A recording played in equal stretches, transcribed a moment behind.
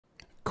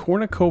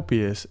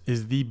Cornucopias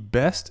is the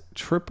best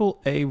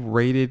AAA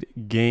rated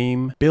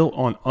game built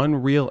on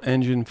Unreal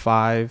Engine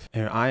 5,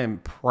 and I am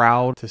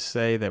proud to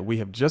say that we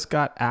have just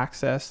got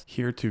access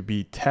here to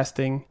be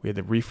testing. We had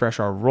to refresh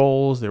our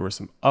roles. There were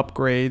some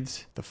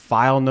upgrades. The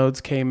file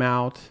nodes came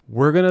out.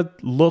 We're gonna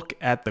look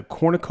at the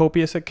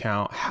Cornucopias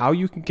account, how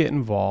you can get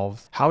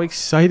involved, how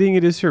exciting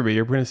it is for me.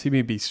 You're gonna see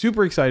me be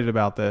super excited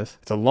about this.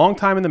 It's a long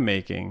time in the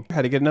making. I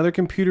had to get another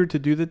computer to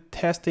do the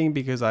testing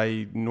because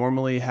I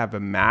normally have a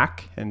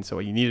Mac, and so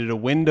you needed a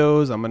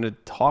Windows. I'm gonna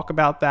talk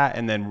about that.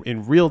 And then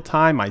in real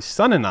time, my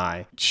son and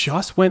I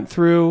just went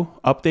through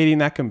updating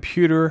that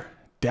computer,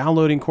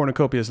 downloading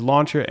Cornucopias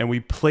launcher, and we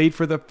played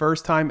for the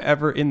first time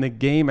ever in the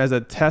game as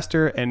a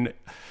tester. And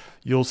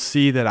you'll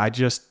see that I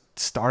just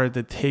started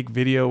to take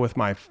video with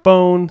my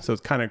phone, so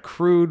it's kind of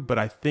crude, but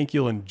I think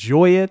you'll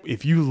enjoy it.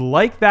 If you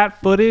like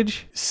that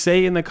footage,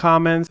 say in the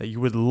comments that you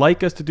would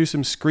like us to do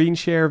some screen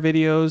share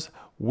videos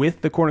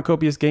with the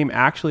Cornucopias game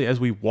actually as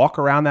we walk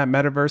around that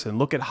metaverse and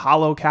look at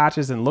holo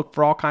catches and look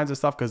for all kinds of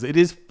stuff, because it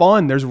is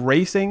fun. There's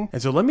racing.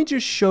 And so let me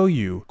just show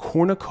you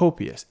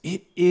Cornucopias.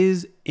 It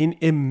is an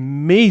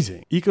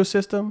amazing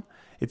ecosystem.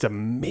 It's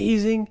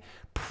amazing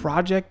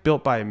project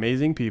built by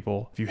amazing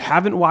people. If you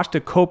haven't watched a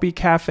COPI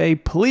Cafe,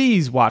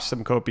 please watch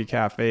some COPI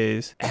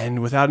Cafes.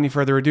 And without any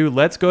further ado,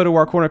 let's go to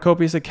our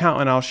Cornucopias account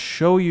and I'll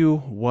show you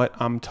what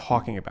I'm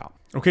talking about.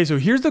 Okay, so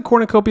here's the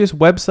Cornucopias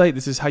website.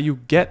 This is how you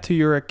get to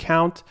your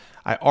account.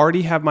 I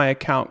already have my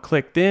account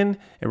clicked in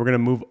and we're gonna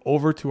move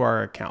over to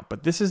our account.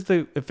 But this is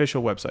the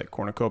official website,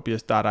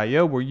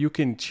 cornucopias.io, where you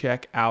can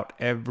check out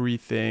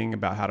everything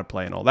about how to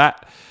play and all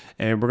that.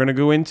 And we're gonna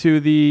go into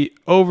the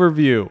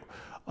overview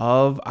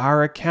of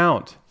our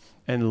account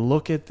and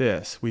look at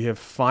this. We have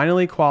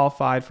finally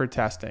qualified for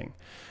testing.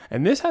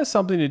 And this has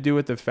something to do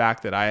with the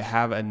fact that I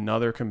have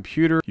another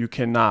computer. You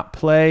cannot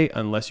play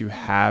unless you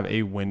have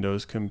a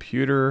Windows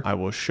computer. I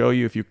will show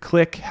you if you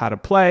click how to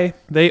play.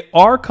 They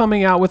are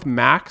coming out with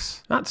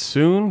Macs, not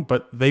soon,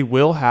 but they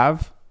will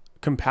have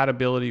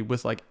compatibility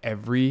with like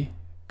every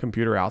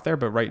computer out there.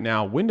 But right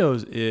now,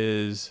 Windows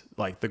is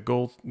like the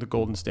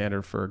golden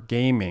standard for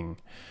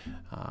gaming.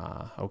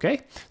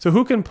 Okay, so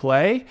who can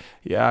play?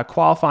 Yeah,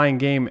 qualifying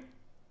game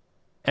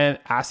and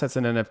assets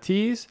and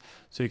NFTs.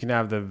 So you can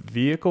have the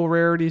vehicle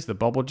rarities, the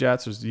bubble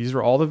jets. These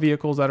are all the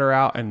vehicles that are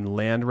out, and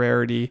land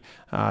rarity,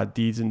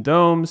 deeds and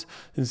domes.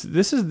 And so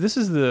this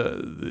is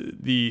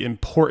the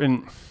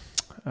important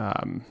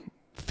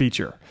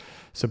feature.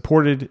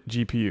 Supported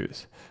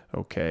GPUs.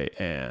 Okay,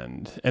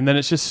 and then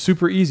it's just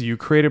super easy. You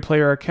create a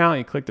player account,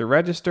 you click the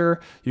register,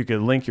 you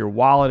can link your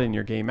wallet and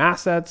your game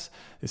assets.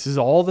 This is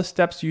all the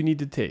steps you need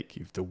to take.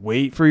 You have to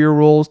wait for your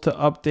roles to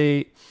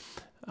update.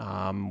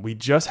 We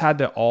just had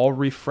to all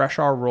refresh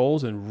our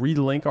roles and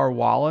relink our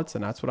wallets,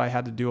 and that's what I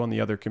had to do on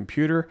the other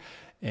computer.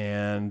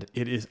 And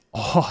it is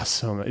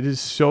awesome. It is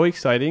so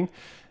exciting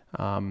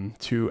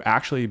to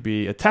actually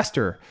be a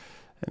tester.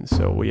 And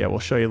so yeah, we'll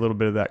show you a little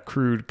bit of that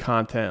crude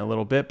content in a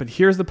little bit. But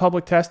here's the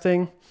public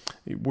testing.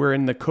 We're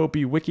in the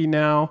COPI wiki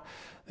now.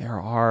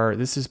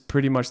 This is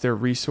pretty much their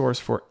resource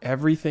for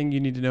everything you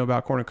need to know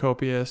about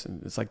Cornucopias.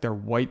 It's like their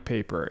white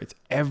paper. It's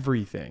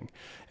everything.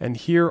 And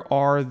here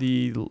are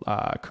the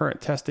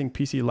current testing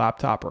PC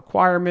laptop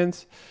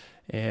requirements.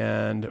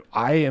 And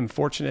I am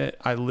fortunate.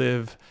 I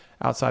live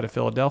outside of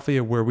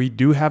Philadelphia where we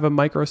do have a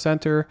micro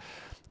center,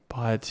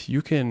 but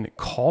you can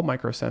call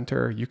Micro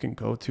Center. You can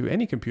go to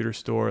any computer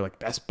store like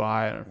Best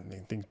Buy. I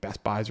don't think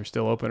Best Buys are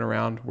still open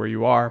around where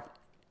you are.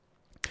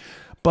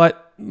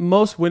 But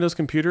most Windows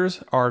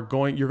computers are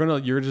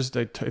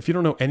if you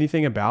don't know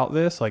anything about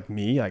this, like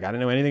me, like I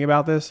didn't know anything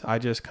about this. I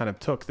just kind of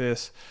took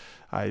this.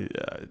 I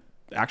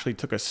actually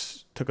took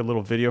a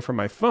little video from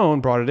my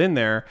phone, brought it in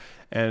there,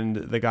 and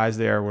the guys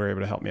there were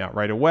able to help me out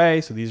right away.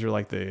 So these are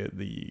like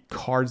the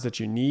cards that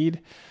you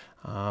need.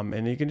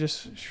 And you can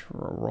just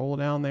roll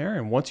down there.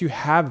 And once you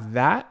have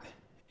that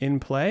in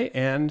play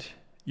and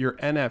your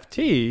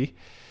NFT,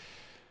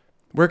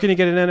 where can you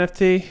get an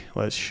NFT?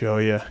 Let's show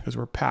you, because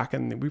we're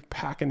packing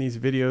these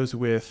videos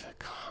with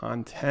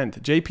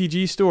content.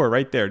 JPG store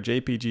right there,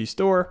 JPG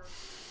store.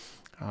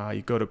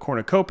 You go to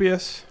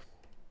Cornucopias.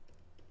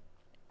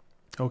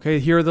 Okay,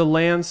 here are the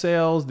land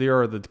sales.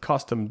 There are the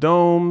custom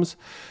domes.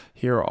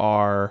 Here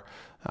are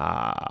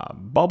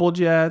bubble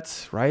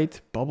jets, right?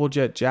 Bubble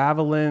jet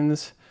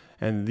javelins.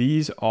 And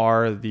these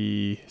are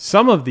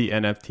some of the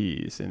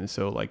NFTs. And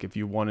so like if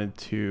you wanted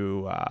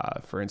to,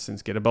 for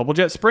instance, get a bubble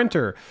jet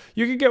sprinter,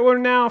 you could get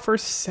one now for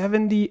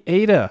 70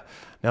 ADA.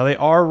 Now they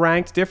are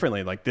ranked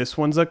differently. Like this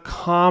one's a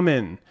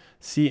common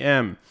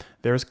CM.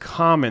 There's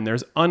common,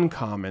 there's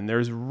uncommon,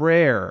 there's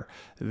rare,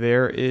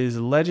 there is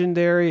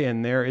legendary,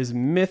 and there is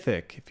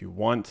mythic. If you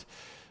want,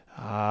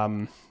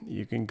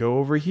 you can go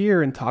over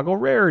here and toggle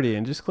rarity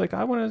and just click,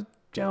 I want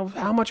to,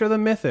 how much are the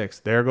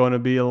mythics? They're going to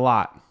be a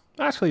lot.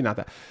 Actually, not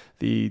that.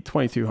 The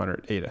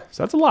 2200 ADA.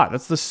 So that's a lot.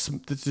 That's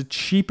the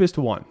cheapest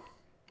one.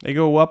 They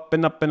go up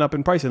and up and up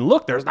in price. And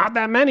look, there's not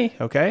that many.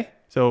 Okay.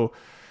 So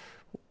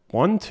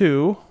 1,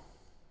 2,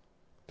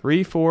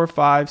 3, 4,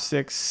 5,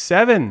 6,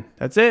 7.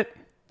 That's it.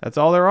 That's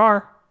all there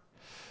are.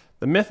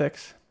 the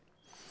Mythics.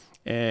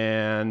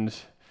 And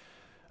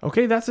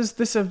okay, this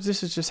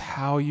is just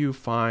how you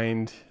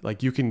find,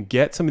 like, you can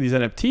get some of these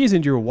NFTs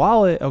into your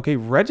wallet. Okay,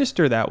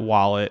 register that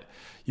wallet.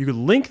 You could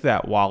link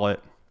that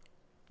wallet.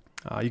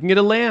 You can get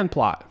a land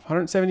plot,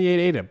 178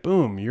 ADA.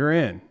 Boom, you're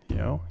in.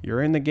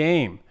 You're in the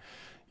game.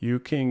 You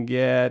can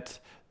get,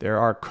 there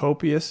are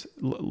copious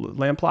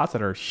land plots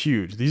that are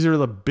huge. These are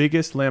the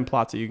biggest land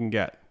plots that you can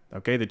get.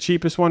 Okay, the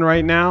cheapest one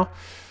right now,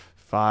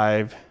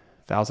 $5,999.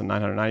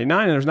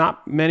 And there's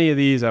not many of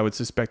these. I would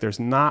suspect there's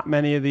not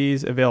many of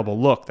these available.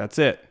 Look, that's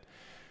it.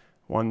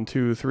 1,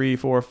 2, 3,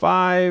 4,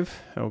 5.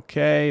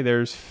 Okay,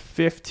 there's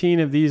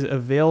 15 of these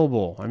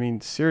available. I mean,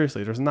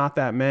 seriously, there's not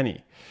that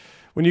many.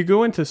 When you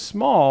go into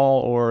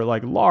small or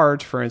like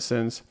large, for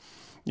instance,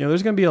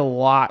 there's going to be a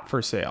lot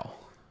for sale.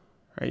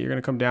 Right? You're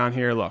going to come down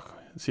here, look,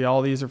 see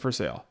all these are for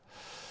sale.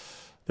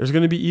 There's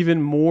going to be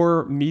even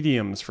more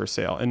mediums for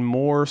sale and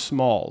more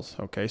smalls.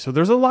 Okay, so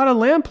there's a lot of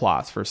land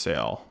plots for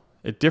sale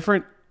at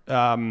different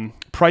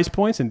price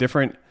points and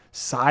different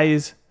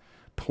size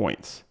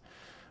points.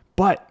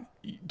 But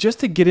just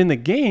to get in the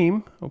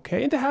game,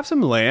 okay, and to have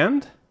some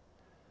land,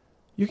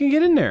 you can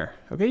get in there.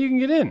 Okay, you can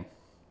get in.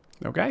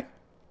 Okay,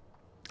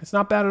 it's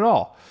not bad at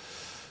all.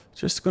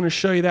 Just going to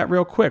show you that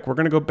real quick. We're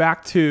going to go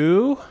back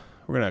to,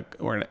 we're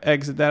going to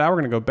exit that out.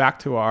 We're going to go back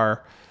to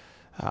our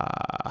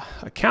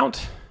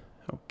account.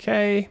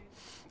 Okay.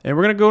 And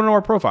we're going to go into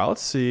our profile.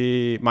 Let's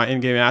see my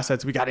in-game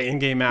assets. We got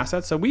in-game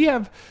assets. So we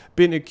have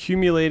been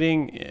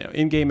accumulating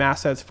in-game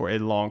assets for a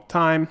long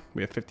time.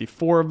 We have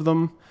 54 of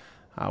them.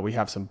 We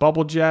have some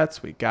bubble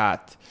jets. We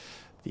got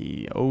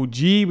the OG.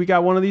 We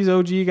got one of these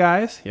OG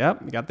guys.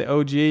 Yep. We got the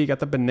OG. You got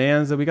the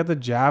Bonanza. We got the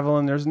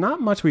Javelin. There's not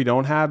much we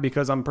don't have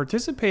because I'm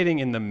participating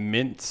in the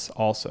mints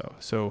also.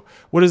 So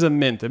what is a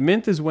mint? A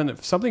mint is when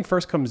something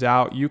first comes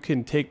out, you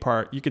can take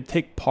part. You could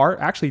take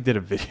part. I actually did a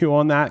video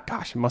on that.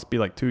 Gosh, it must be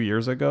like 2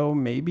 years ago,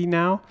 maybe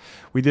now.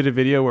 We did a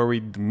video where we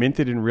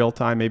minted in real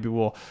time. Maybe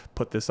we'll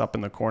put this up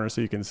in the corner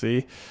so you can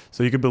see.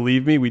 So you can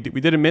believe me. We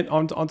did a mint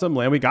on some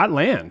land. We got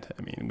land.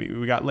 I mean,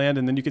 we got land,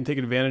 and then you can take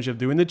advantage of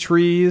doing the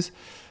trees.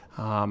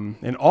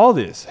 And all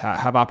this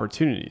have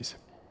opportunities.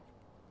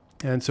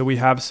 And so we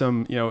have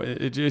some,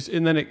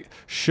 and then it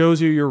shows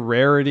you your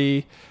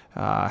rarity,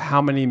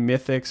 how many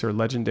mythics or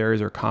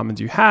legendaries or commons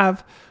you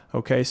have.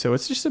 Okay, so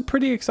it's just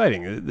pretty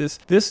exciting.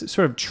 This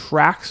sort of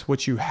tracks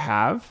what you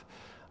have.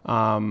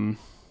 And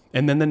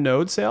then the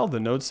node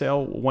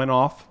sale went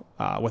off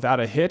without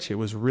a hitch. It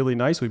was really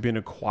nice. We've been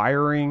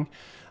acquiring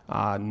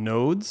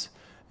nodes.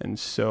 And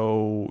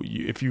so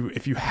if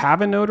you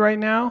have a node right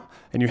now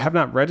and you have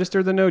not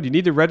registered the node, you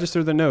need to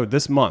register the node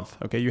this month.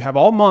 Okay, you have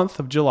all month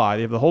of July.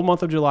 You have the whole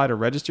month of July to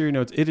register your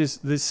nodes. It is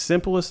the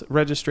simplest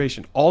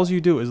registration. All you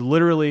do is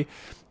literally,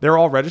 they're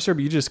all registered,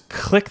 but you just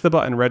click the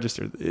button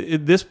register.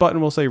 This button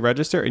will say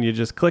register, and you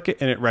just click it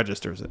and it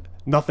registers it.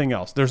 Nothing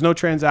else. There's no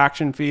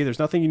transaction fee. There's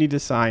nothing you need to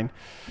sign.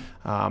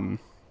 And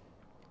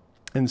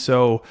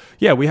so,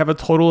 yeah, we have a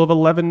total of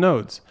 11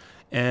 nodes.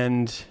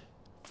 And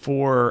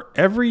for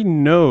every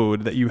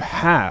node that you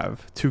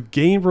have to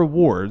gain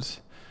rewards,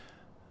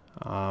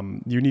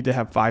 you need to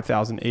have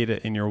 5,000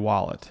 ADA in your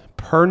wallet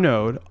per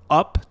node,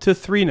 up to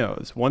 3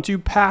 nodes. Once you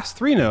pass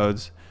 3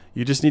 nodes,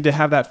 you just need to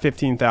have that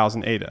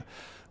 15,000 ADA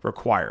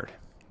required.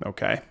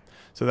 Okay,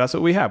 so that's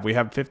what we have. We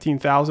have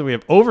 15,000. We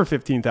have over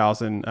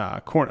 15,000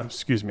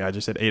 excuse me, I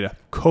just said ADA.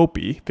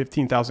 COPI,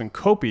 15,000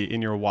 COPI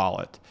in your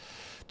wallet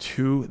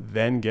to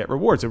then get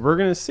rewards. And we're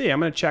going to see.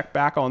 I'm going to check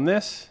back on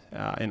this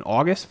in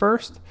August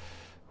 1st.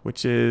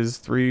 Which is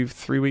three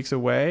weeks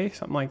away,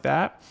 something like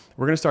that.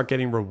 We're going to start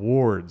getting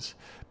rewards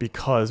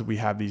because we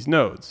have these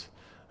nodes.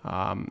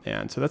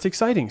 And so that's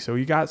exciting. So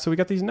we got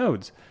these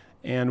nodes.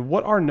 And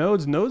what are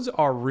nodes? Nodes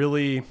are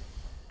really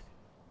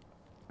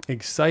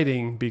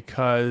exciting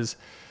because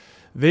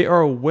they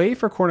are a way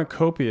for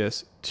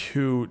Cornucopias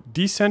to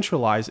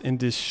decentralize and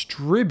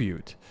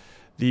distribute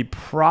the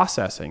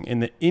processing in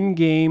the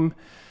in-game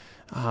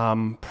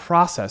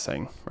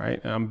processing,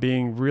 right? I'm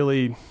being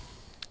really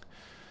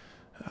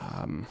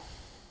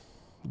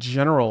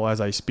general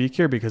as I speak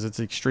here because it's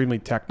extremely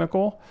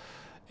technical.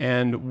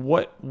 And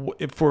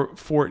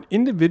for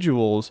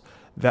individuals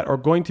that are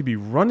going to be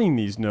running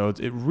these nodes,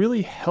 it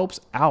really helps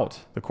out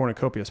the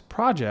Cornucopias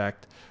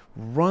project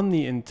run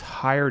the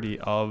entirety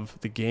of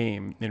the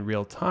game in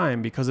real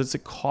time because it's a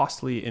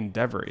costly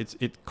endeavor.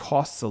 It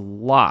costs a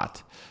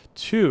lot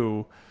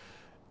to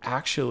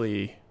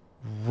actually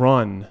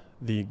run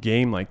the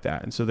game like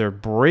that. And so they're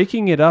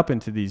breaking it up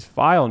into these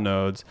file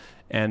nodes,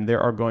 and there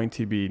are going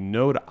to be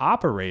node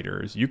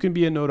operators. You can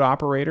be a node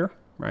operator,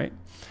 right?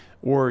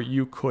 Or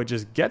you could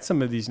just get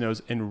some of these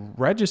nodes and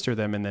register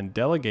them and then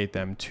delegate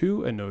them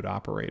to a node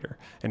operator.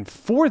 And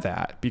for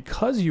that,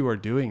 because you are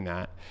doing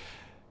that,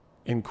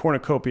 and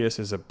Cornucopias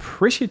is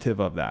appreciative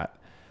of that,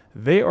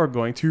 they are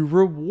going to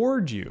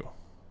reward you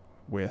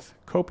with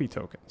COPI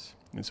tokens.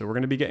 And so we're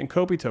going to be getting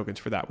COPI tokens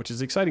for that, which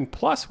is exciting.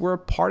 Plus, we're a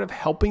part of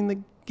helping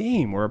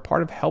game. We're a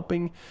part of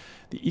helping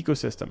the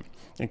ecosystem.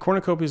 And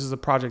Cornucopias is a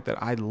project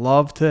that I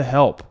love to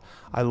help.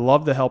 I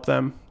love to help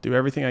them, do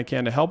everything I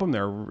can to help them.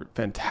 They're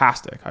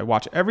fantastic. I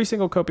watch every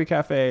single COPI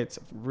Cafe. It's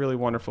a really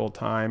wonderful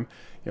time.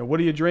 You know, what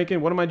are you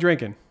drinking? What am I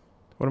drinking?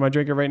 What am I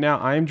drinking right now?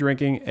 I am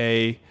drinking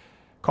a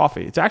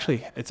coffee. It's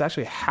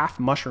actually half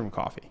mushroom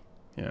coffee.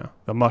 You know,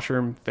 the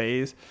mushroom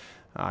phase.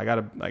 I got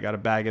a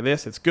bag of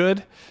this. It's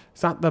good.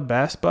 It's not the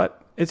best,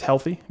 but it's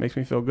healthy. It makes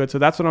me feel good. So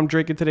that's what I'm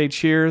drinking today.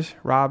 Cheers,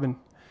 Rob and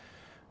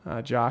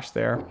Josh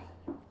there.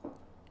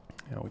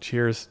 You know,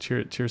 cheers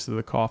to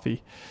the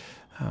coffee.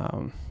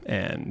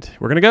 And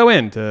we're going to go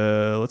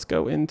into, let's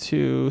go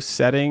into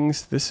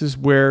settings. This is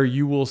where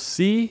you will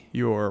see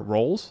your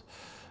roles.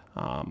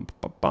 And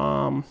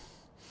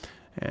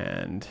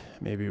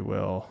maybe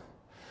we'll,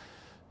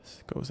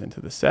 this goes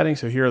into the settings.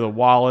 So here are the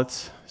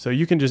wallets. So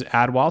you can just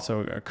add wallets.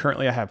 So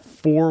currently I have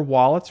 4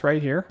 wallets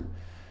right here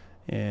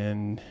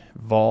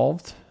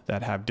involved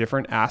that have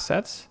different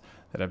assets,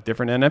 that have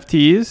different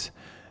NFTs,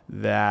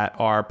 that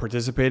are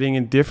participating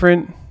in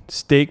different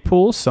stake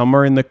pools. Some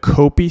are in the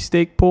COPI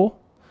stake pool.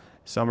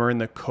 Some are in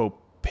the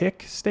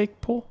COPIC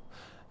stake pool.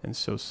 And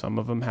so some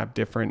of them have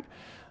different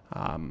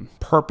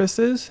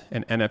purposes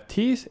and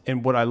NFTs.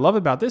 And what I love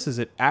about this is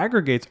it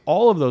aggregates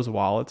all of those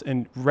wallets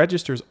and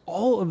registers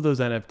all of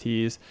those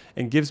NFTs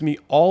and gives me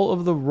all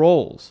of the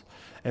roles.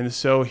 And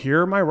so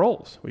here are my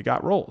roles. We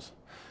got roles.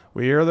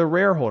 We are the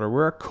rare holder.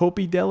 We're a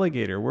COPI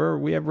delegator.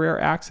 We have rare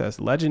access,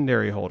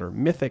 legendary holder,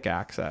 mythic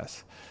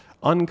access,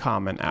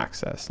 uncommon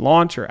access,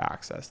 launcher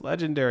access,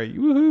 legendary.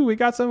 Woohoo! We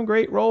got some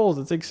great roles.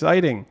 It's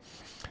exciting.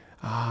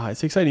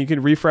 It's exciting. You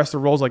can refresh the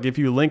roles. Like if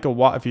you link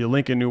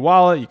a new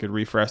wallet, you could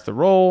refresh the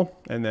role,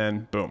 and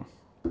then boom.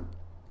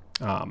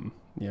 You know,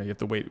 you have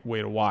to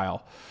wait a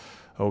while.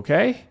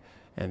 Okay,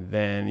 and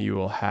then you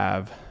will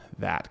have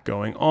that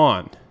going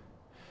on.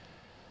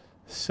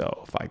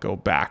 So if I go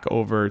back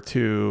over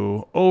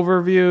to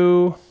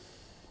overview,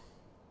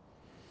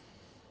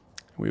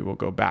 we will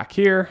go back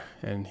here,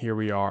 and here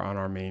we are on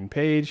our main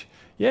page.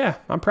 Yeah,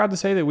 I'm proud to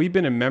say that we've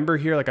been a member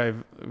here. Like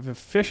I've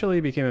officially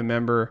became a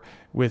member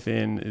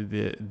within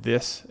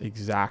this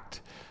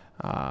exact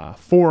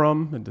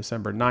forum on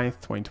December 9th,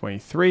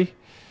 2023.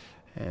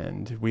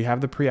 And we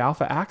have the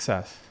pre-alpha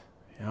access.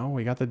 You know,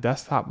 we got the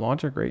desktop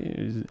launcher.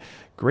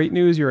 Great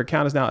news. Your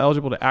account is now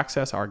eligible to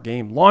access our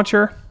game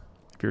launcher.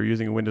 If you're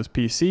using a Windows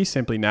PC,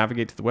 simply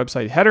navigate to the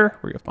website header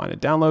where you'll find a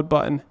download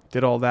button.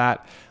 Did all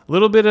that. A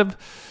little bit of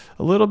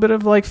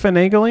like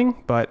finagling,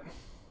 but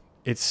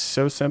it's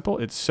so simple.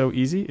 It's so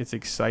easy. It's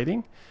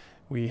exciting.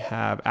 We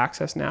have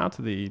access now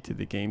to the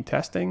game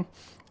testing,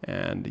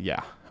 and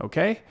yeah,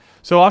 okay.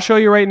 So I'll show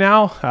you right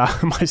now.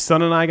 My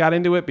son and I got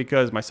into it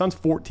because my son's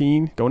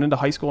 14, going into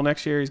high school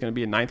next year. He's going to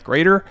be a 9th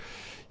grader.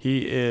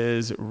 He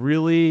is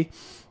really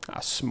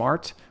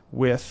smart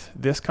with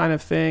this kind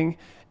of thing,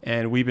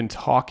 and we've been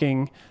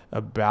talking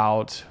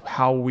about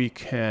how we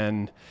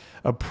can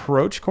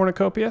approach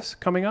Cornucopias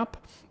coming up.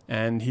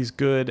 And he's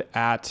good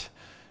at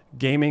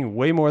gaming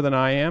way more than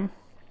I am.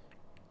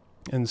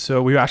 And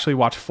so we actually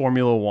watched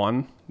Formula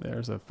One.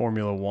 There's a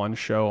Formula One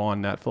show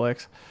on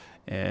Netflix.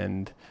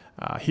 And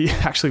he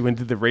actually went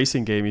to the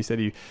racing game. He said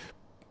he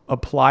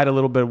applied a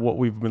little bit of what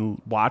we've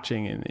been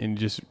watching and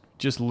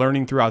just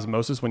learning through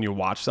osmosis when you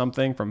watch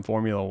something from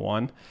Formula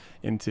One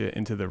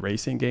into the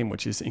racing game,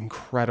 which is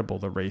incredible,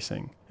 the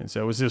racing. And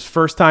so it was his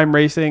first time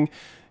racing.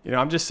 You know,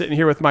 I'm just sitting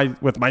here with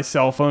my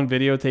cell phone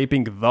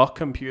videotaping the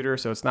computer,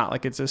 so it's not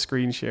like it's a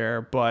screen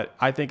share, but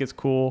I think it's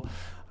cool.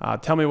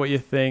 Tell me what you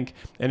think.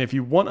 And if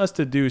you want us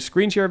to do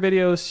screen share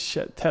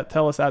videos,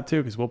 tell us that too,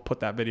 because we'll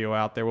put that video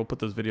out there. We'll put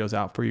those videos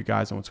out for you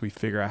guys once we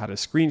figure out how to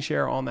screen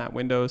share on that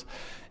Windows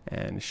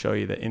and show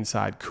you the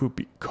inside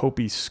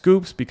COPI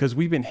scoops, because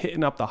we've been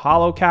hitting up the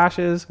holo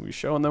caches. We're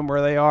showing them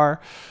where they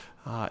are.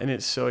 And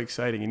it's so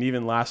exciting. And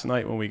even last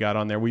night when we got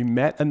on there, we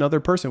met another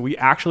person. We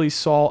actually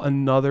saw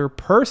another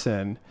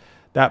person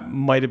that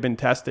might have been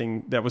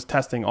testing, that was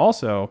testing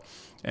also.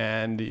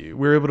 And we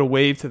were able to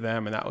wave to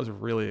them, and that was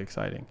really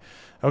exciting.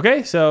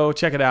 Okay, so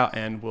check it out,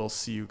 and we'll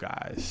see you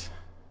guys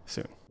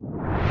soon.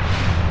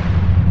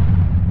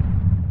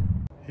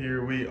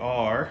 Here we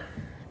are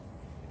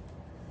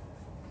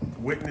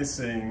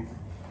witnessing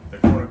the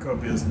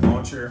Cornucopias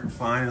launcher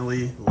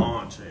finally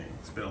launching.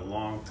 It's been a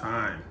long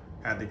time.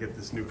 Had to get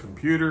this new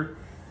computer,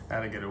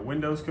 had to get a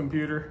Windows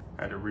computer,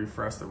 had to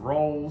refresh the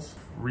roles,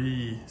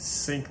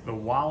 resync the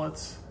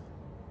wallets,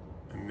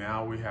 and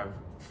now we have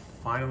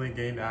finally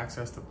gained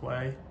access to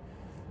play,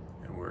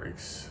 and we're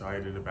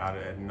excited about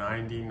it at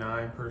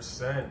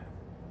 99%.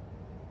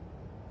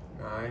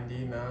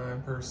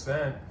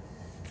 99%.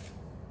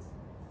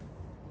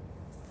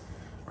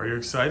 Are you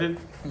excited?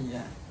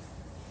 Yeah.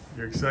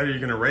 You're excited? You're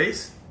gonna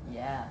race?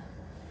 Yeah.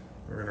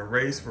 We're gonna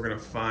race, we're gonna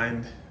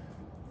find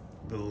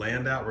the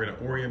land out. We're going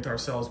to orient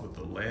ourselves with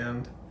the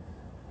land.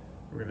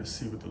 We're going to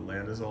see what the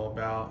land is all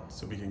about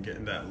so we can get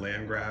in that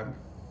land grab.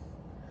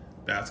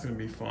 That's going to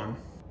be fun.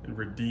 And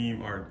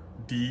redeem our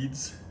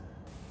deeds.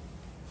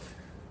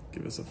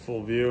 Give us a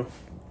full view.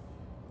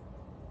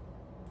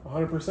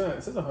 100%.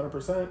 It says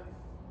 100%.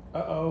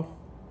 Uh-oh.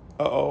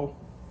 Uh-oh.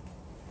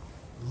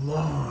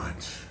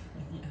 Launch.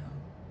 Yeah.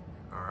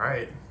 All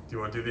right. Do you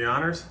want to do the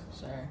honors?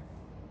 Sure.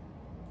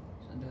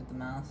 Should I do it with the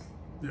mouse?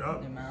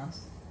 Yup. Do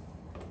mouse.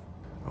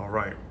 All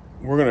right.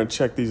 We're going to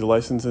check these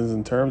licenses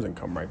and terms and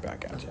come right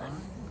back at you.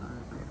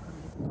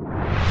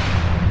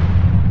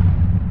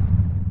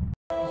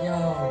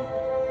 Yo.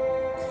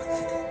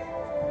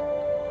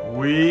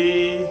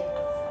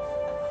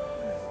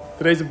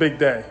 Today's a big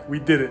day. We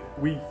did it.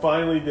 We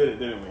finally did it,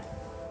 didn't we?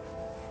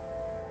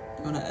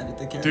 You want to edit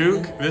the camera?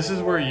 Duke, this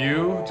is where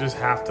you just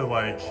have to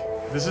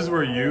this is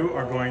where you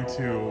are going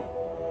to...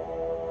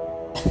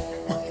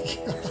 Oh my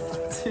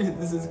God. Dude,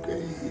 this is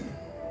crazy.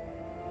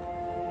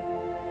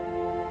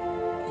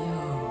 Yo.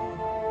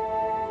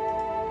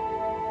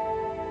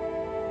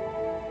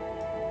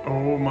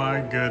 Oh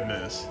my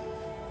goodness.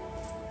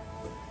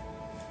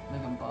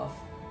 Make him buff.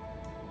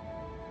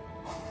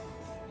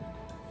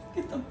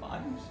 Get the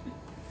bottom shit.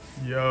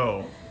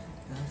 Yo.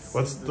 That's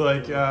Let's super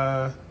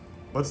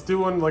let's do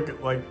one like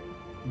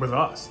with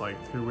us, like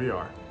who we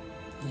are.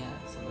 cool. Yeah,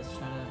 so let's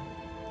try to...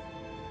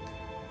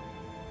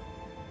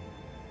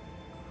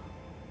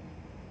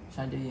 Should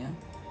I do you?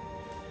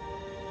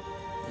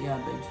 You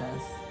got a big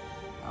chest.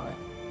 Alright.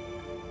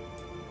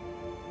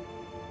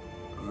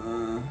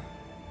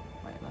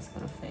 Wait, let's go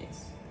to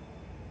face.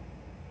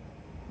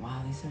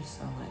 Wow, these are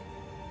so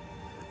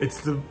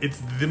It's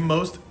the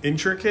most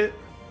intricate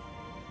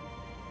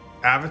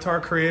avatar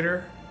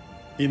creator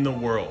in the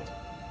world.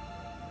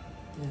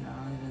 Dude, I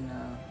don't even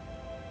know.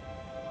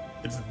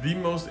 It's the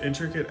most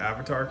intricate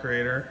avatar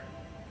creator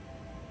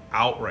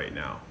out right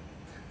now.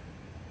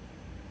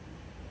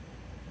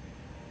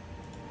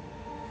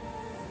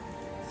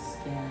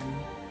 Skin.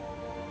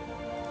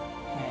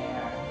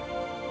 Hair.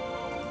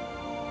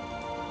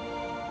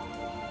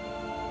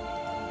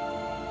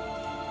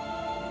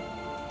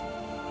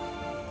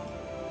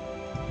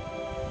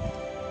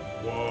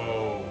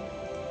 Whoa.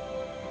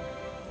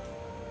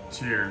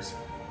 Cheers.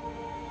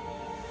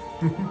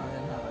 I didn't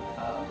have a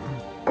cup.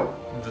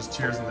 I'm just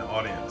cheersing the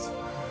audience.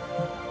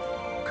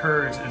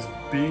 Courage is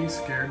being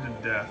scared to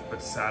death,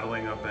 but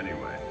saddling up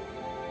anyway.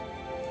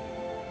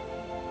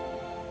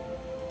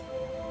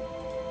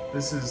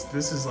 This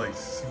is like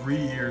 3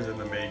 years in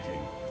the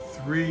making.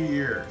 3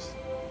 years.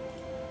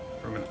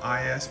 From an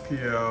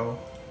ISPO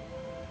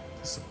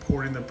to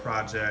supporting the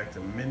project,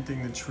 to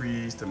minting the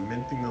trees, to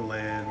minting the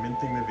land,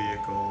 minting the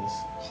vehicles,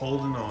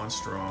 holding on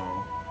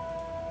strong.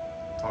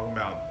 Talking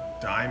about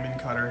diamond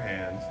cutter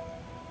hands.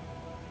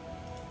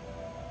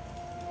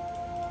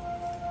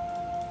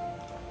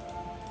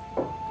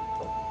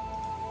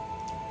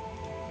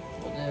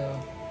 We'll do.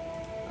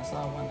 I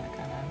saw one that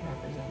kind of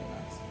represented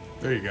us.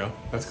 There you go.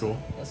 That's cool.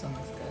 This one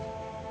looks good.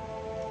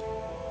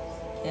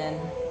 Skin.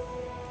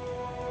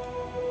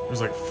 There's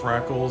like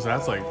freckles.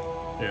 That's like,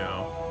 you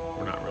know,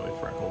 we're not really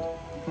freckled.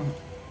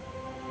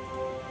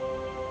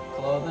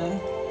 Clothing.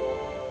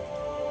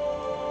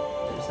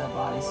 They just have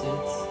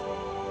bodysuits.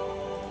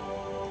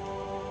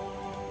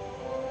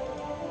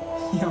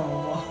 Yo,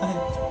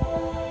 what?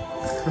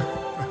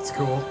 That's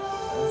cool.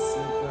 That's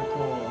super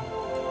cool.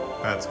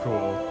 That's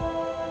cool.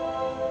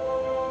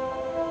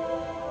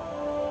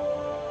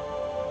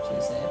 Should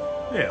we save?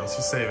 Yeah, let's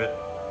just save it.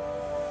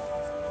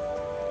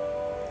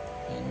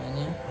 Main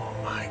menu. Oh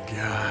my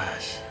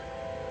gosh.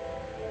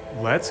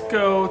 Let's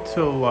go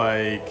to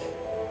like...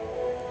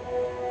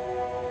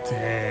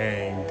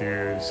 Dang,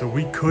 dude. So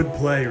we could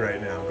play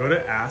right now. Go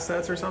to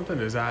assets or something?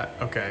 Is that...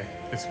 Okay.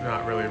 It's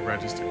not really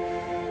registered.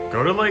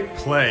 Go to like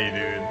play,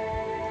 dude.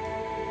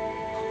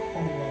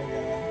 Oh my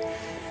god.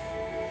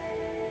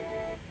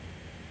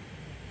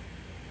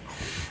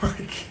 Oh my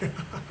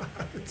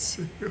god,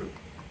 dude.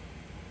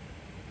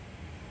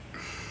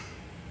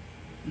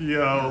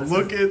 Yo,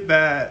 look at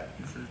that.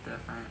 This is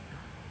different.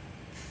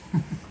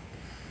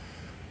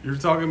 You're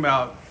talking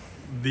about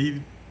the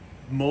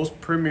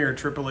most premier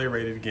AAA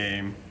rated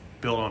game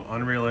built on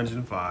Unreal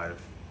Engine 5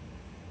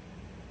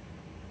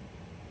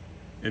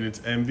 in its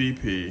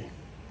MVP.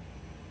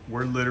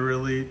 We're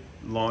literally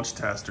launch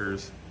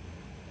testers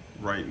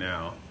right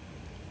now,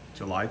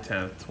 July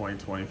 10th,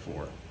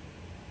 2024.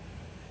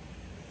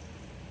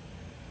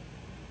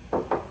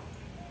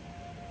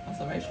 That's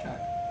the racetrack.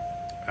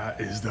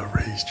 That is the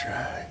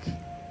racetrack.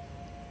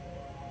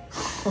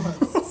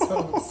 That's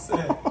so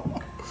sick.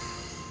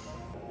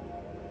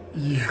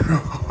 Yo.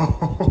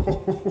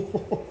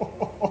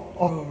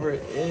 Oh,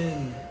 we're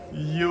in.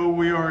 Yo,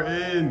 we are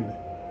in.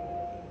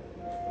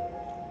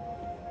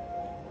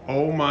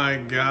 Oh my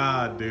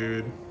god,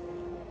 dude.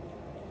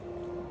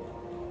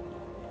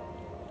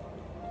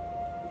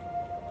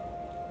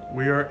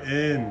 We are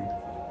in.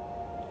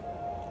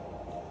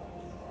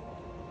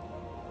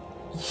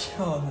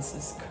 Yo, this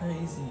is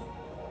crazy.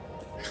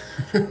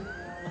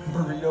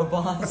 Burrito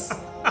boss.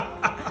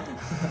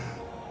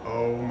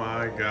 Oh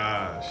my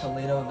gosh.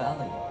 Calido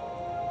Valley.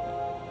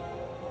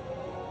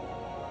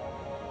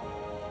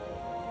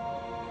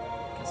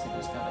 Guess we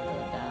just gotta go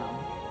down.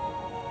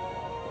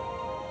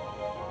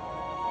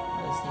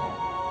 What is here?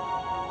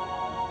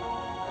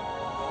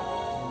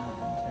 Do not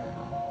enter,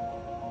 huh?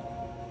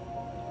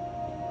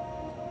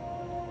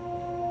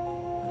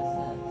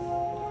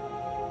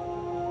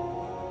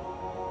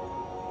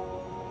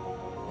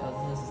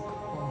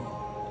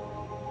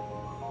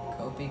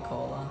 COPI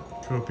Cola.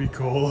 COPI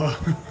Cola.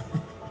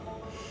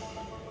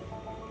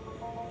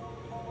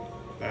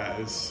 That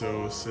is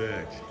so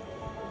sick.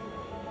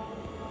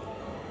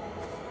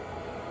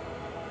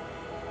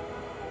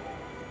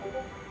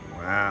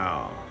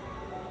 Wow.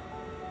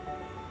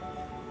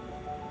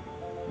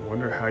 I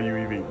wonder how you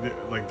even,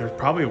 like, there's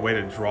probably a way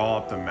to draw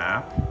up the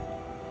map.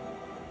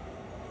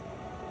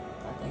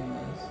 That thing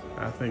moves.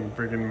 That thing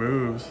friggin'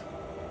 moves.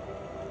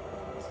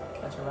 So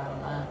catch a ride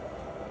on that.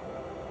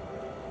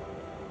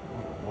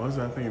 What was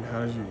that thing and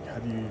how do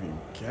you even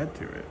get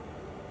to it?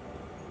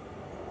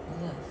 What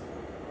is this?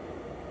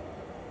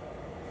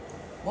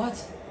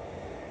 What?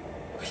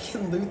 We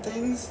can loot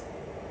things?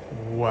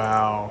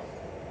 Wow.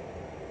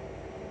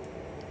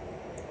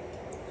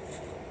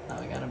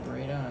 Oh, we got a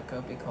burrito and a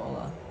COPI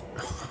Cola.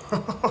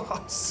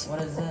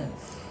 What is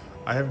this?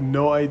 I have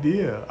no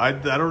idea. I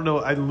don't know.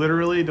 I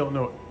literally don't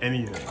know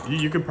anything.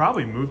 You could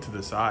probably move to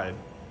the side.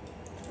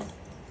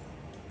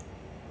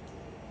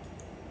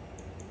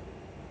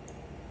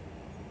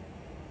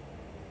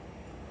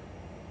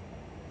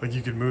 Like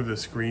you could move the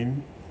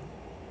screen,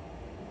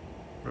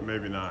 but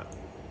maybe not.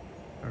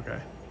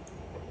 Okay.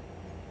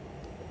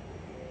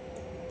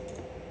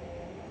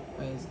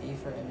 Wait, is E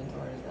for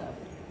inventory, is F?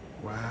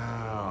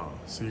 Wow.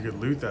 So you could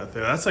loot that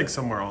there. That's like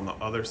somewhere on the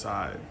other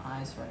side.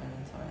 I is for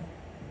inventory.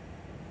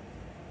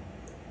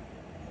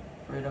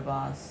 Burrito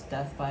boss,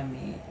 death by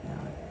meat.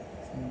 Now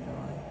it's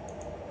enjoy.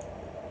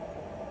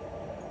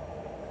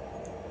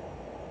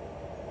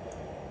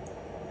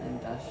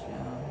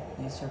 Industrial.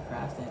 Use for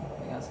crafting.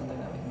 We got something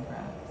that we can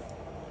craft.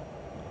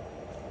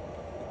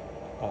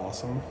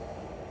 Awesome.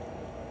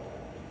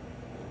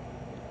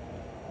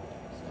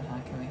 So how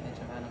can we hitch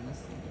a ride on this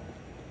thing?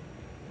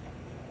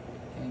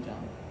 Can we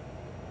jump?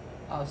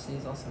 Oh, C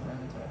is also for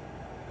inventory.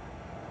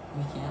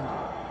 We can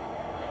jump.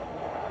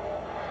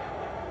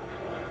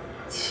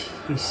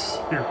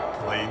 Your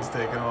blade's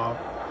taking off.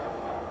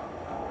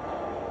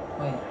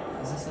 Wait,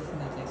 is this something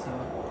that takes you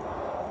up?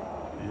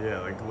 Yeah,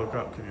 like look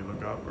up. Can you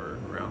look up or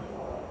around?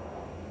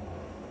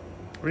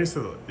 What do you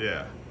say?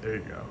 Yeah, there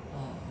you go.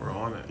 Oh. We're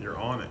on it. You're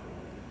on it.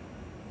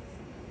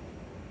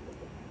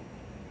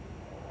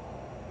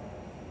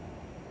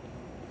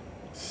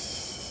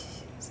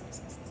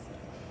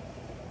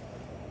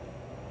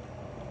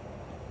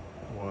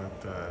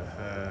 What the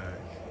heck?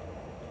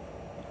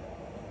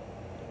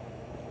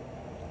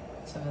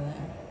 What's over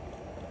there?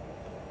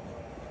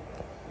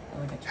 Oh,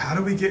 look at How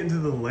do we get into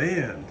the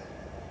land?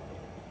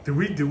 Did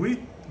we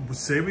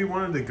say we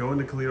wanted to go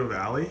into Calido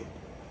Valley?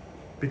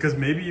 Because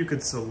maybe you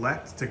could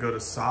select to go to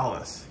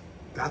Solace.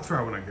 That's where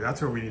I want to go.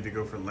 That's where we need to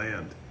go for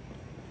land.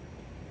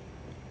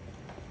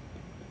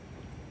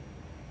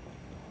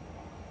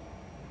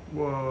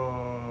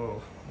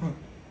 Whoa.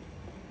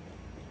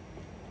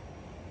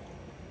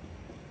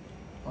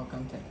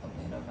 Welcome to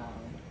Calido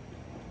Valley.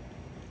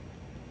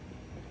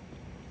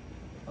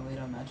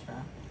 Calido Metro.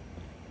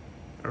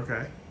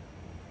 Okay.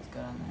 Let's go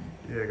down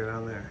there. Yeah, go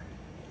down there.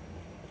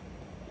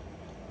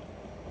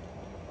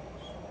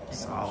 Take a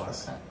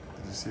Solace. shortcut.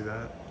 Did you see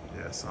that?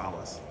 Yeah,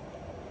 Solace.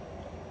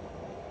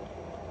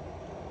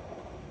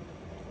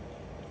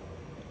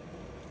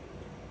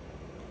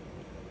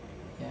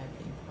 VIP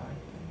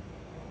parking.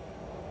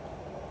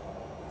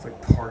 It's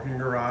like parking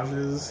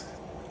garages.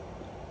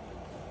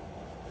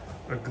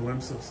 A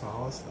glimpse of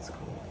Solace. That's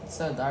cool. It's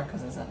so dark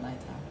because it's at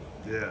nighttime.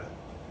 Yeah.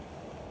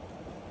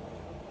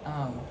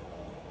 Oh.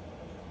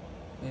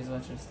 Please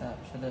watch your step.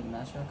 Should the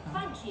metro come?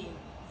 Thank you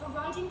for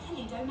riding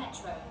Calido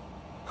Metro.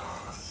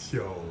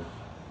 Yo.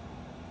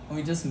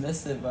 We just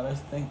missed it, but I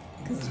think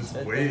because it's Just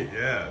right wait.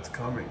 there. Yeah, it's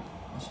coming.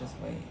 Let's just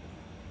wait.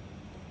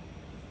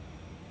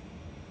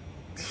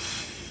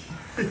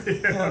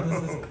 Yeah. Oh,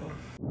 this is cool.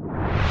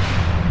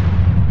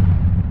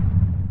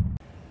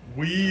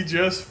 We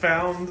just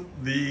found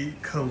the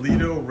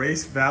Calido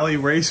Valley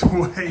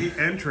Raceway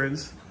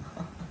entrance,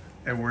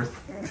 and we're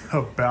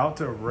about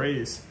to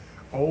race.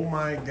 Oh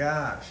my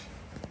gosh.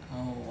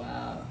 Oh,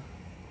 wow.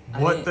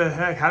 What the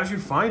heck? How did you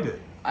find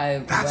it?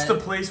 That's the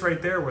place right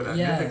there where that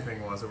Mythic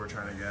thing was that we're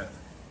trying to get.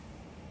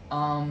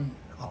 I'll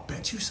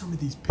bet you some of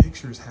these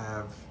pictures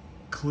have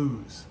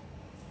clues.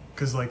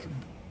 Because, like,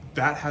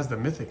 that has the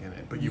Mythic in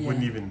it, but you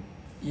wouldn't even...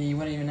 Yeah, you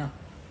wouldn't even know.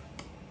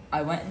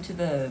 I went into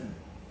the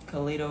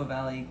Calido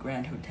Valley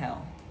Grand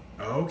Hotel.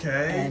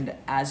 Okay. And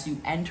as you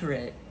enter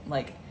it,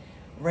 like,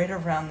 right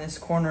around this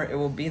corner, it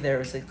will be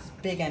there. It's like this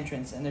big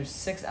entrance, and there's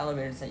 6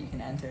 elevators that you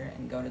can enter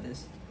and go to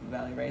this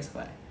Valley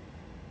Raceway.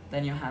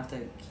 Then you'll have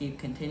to keep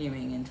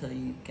continuing until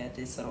you get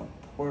this little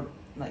port,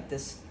 like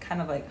this kind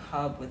of like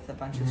hub with a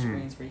bunch of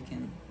screens where you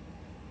can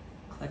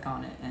click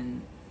on it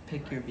and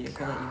pick your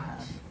vehicle that you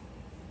have.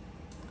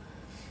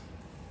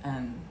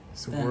 And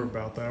so we're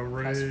about that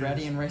race. Press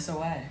ready and race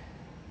away.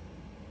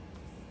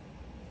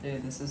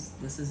 Dude, this is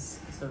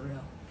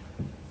surreal.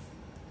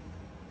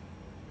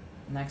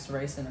 Next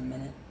race in a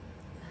minute.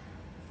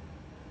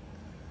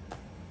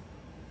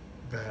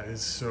 That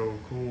is so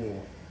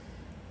cool.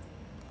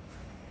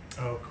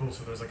 Oh, cool.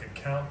 So there's like a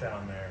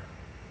countdown there.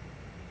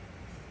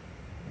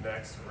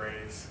 Next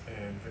race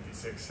in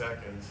 56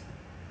 seconds.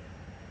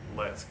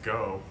 Let's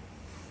go.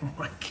 Oh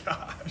my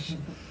gosh.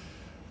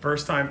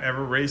 First time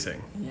ever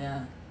racing.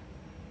 Yeah.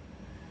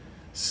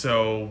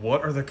 So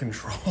what are the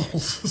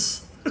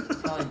controls?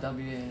 Probably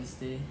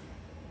WASD.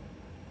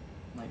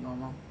 Like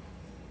normal.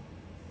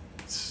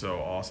 So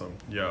awesome.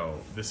 Yo,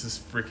 this is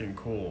freaking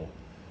cool.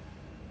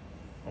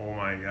 Oh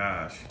my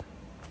gosh.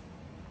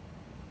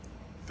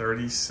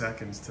 30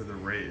 seconds to the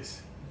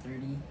race.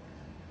 30.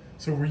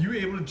 So were you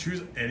able to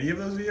choose any of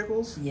those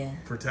vehicles? Yeah.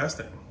 For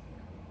testing?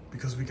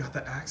 Because we got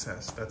the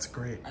access. That's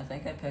great. I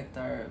think I picked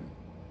our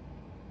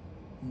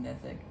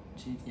Mythic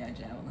GTI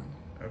Javelin.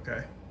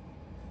 Okay.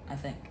 I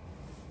think.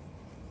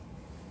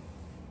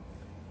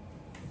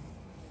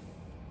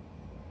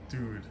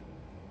 Dude.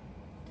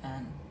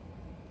 10,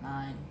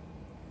 9,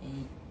 8,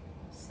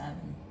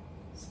 7,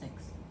 6,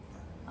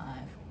 5,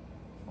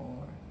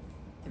 4,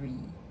 3,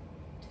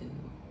 2,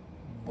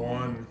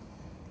 1.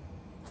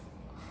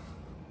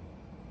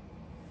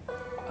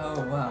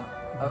 Oh, wow.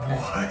 Okay.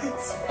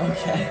 What?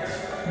 Okay.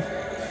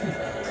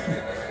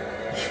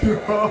 Yo.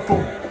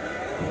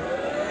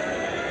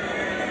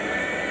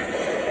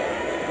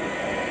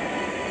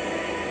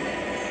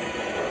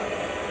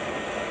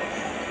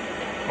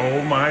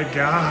 Oh my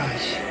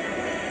gosh.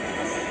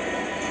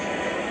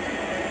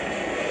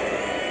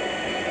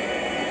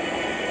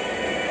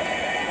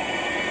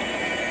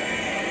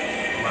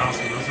 Wow,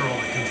 so those are all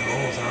the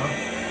controls, huh?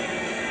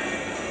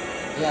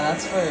 Yeah,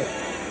 that's for...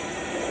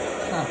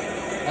 Huh.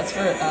 That's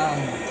for,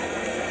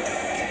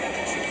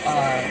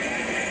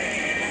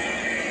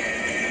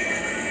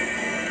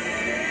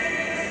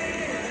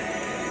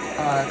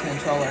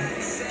 controller.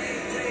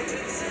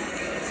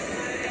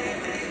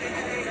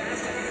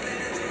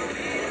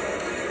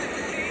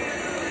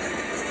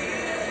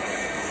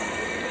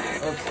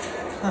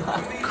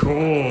 Oops.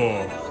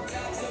 Cool.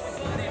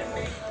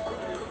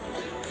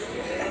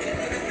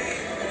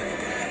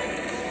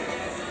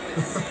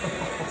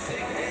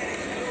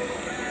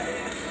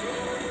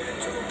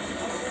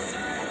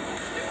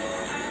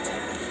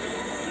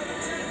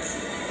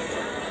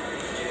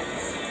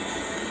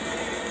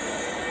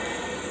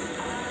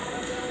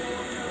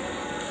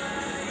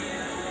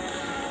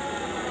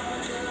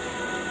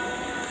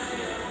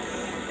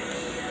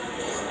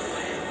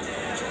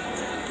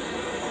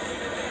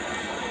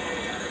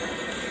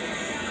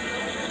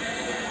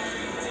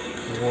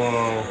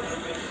 Whoa.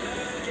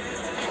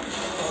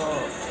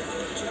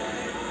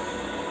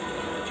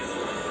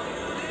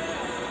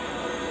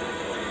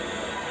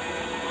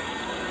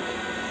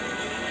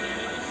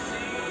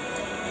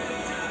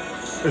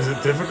 Is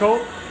it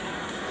difficult?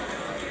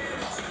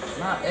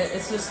 Not,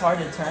 it's just hard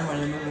to turn when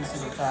you're moving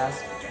super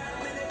fast.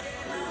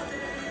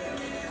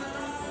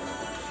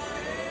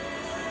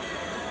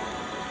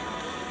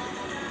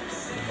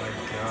 Oh my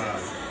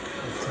god.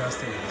 I'm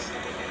testing this.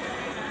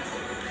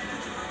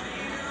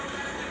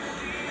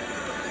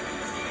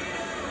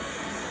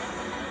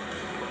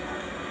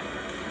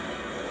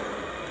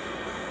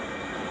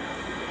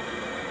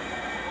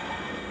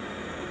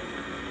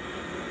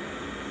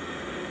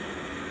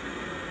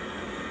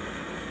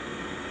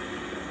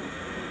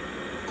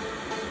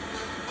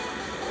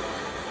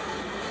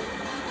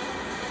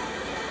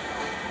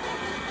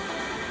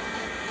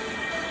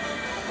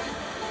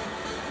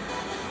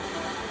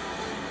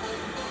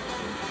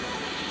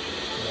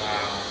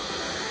 Wow.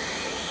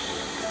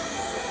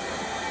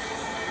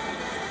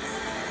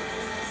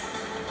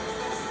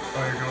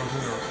 Oh, you're going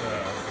through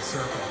the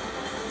circle.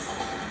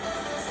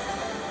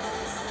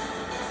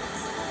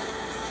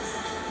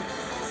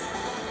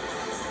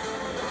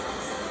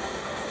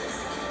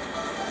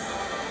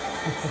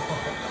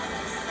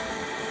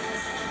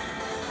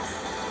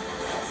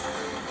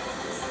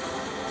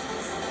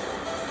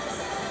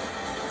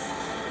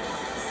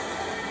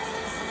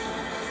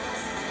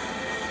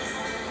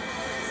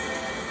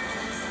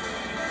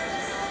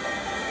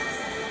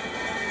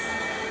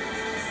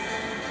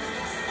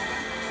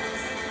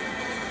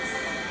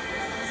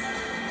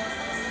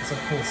 It's a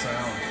cool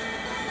sound.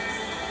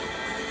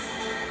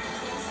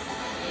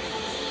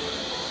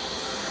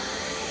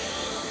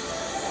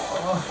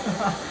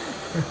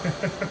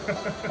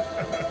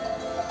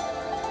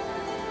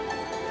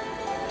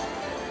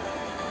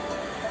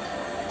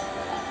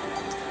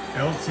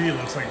 LT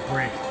looks like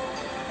brake.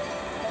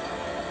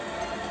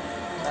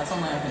 That's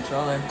only a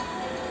controller.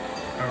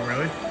 Oh,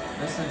 really?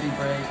 This would be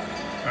brake.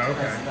 Oh,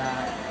 okay. That's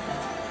that.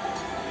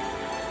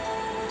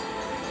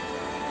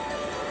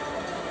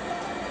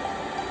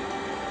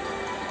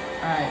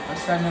 Alright,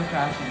 let's try no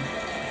crashing.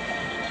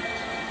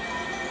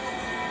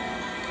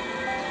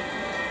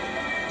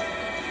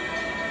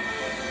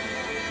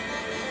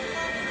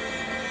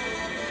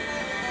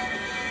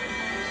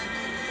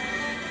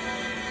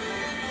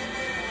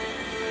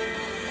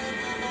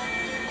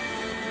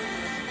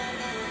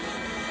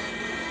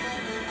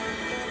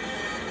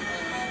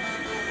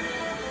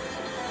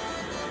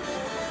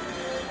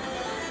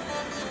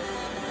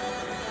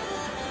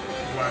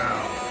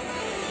 Wow.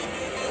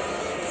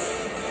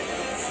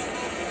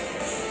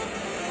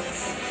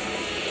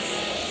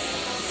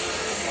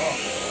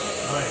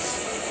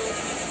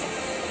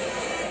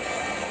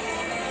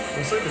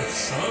 Looks like the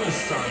sun is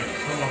starting to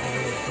come up a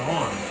little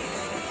dawn.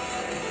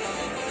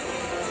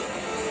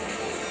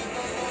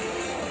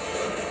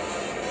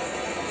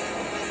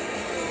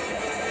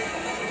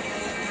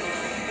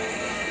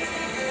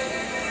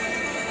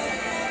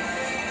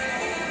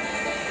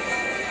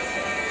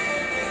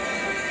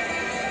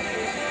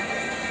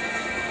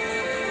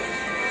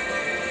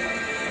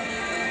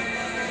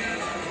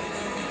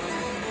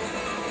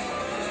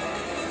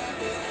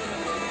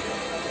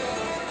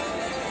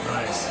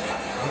 Nice.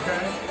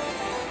 Okay.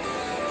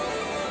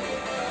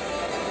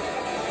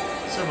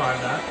 Survive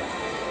that.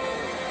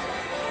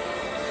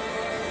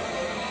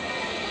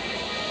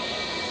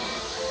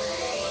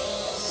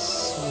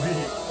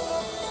 Sweet.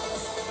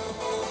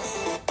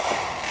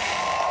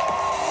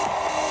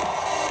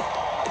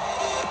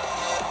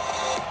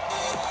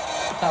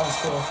 That was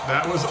cool.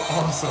 That was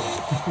awesome.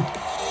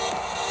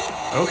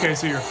 Okay,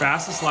 so your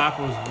fastest lap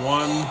was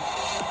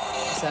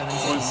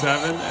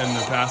 1:17, and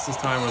the fastest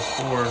time was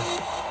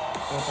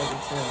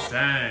 4:32.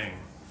 Dang.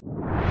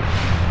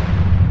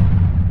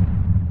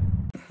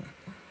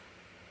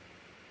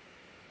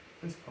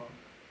 Fist pump.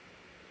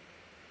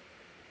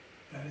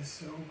 That is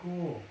so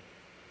cool.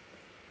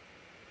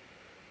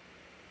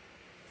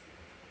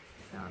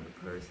 Found a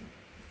person.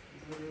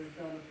 You literally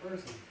found a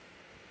person.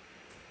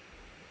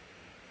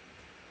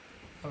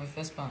 Oh, we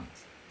fist bumped.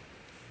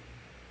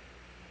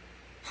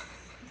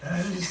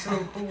 That is so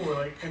cool. We're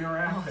like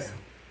interacting. Awesome.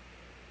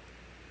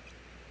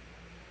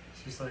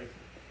 She's like,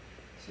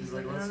 I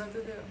don't know what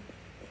to do.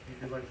 you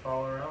could like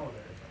follow around with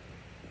her.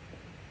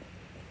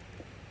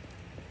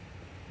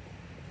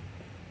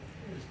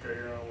 You just go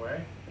your own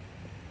way.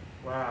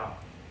 Wow.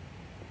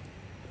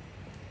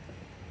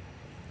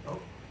 Oh.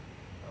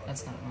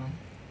 That's not one.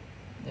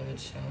 They would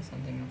show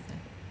something up there.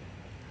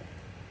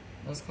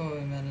 That was cool.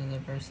 We met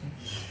another person.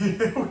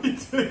 Yeah, we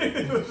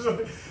did.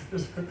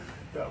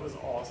 That was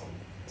awesome.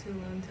 2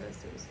 lone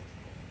testers.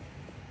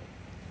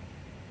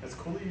 It's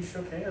cool that you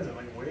shook hands and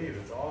like waved.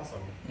 It's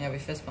awesome. Yeah, we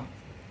fist bumped.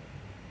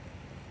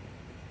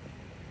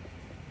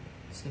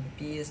 So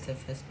B is to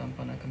fist bump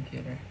on a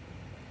computer.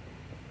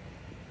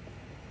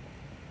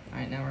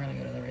 Alright, now we're gonna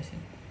go to the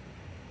racing.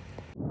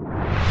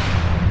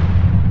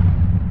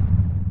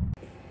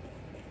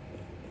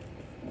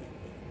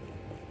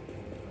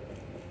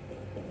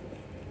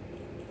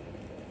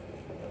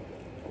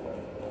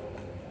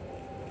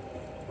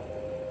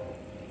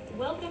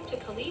 Welcome to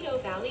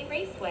Calido Valley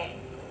Raceway.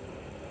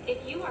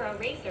 If you are a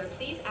racer,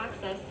 please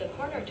access the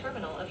corner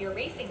terminal of your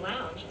racing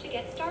lounge to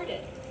get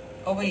started.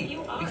 Oh wait, If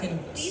you we are, can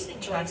please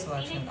enjoy track the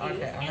selection. scenic views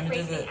Okay, I'm and gonna do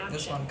racing this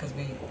action. one because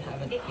we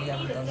haven't If you done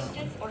need that one.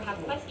 assistance or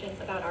have questions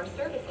about our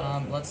services,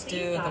 Let's please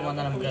do the dial one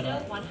that I'm good Calido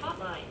at. One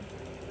hotline.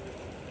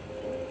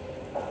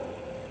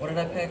 What did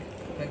I pick? I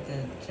picked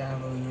the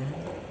Javelin, right?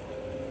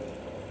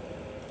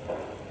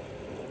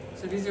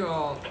 So these are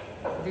all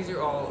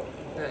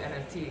the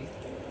NFT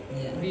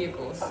Yeah.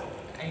 vehicles,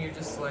 and you're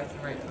just selecting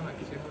right from it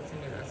because you're hooked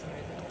into that. That's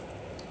amazing.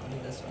 I'll do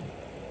this one.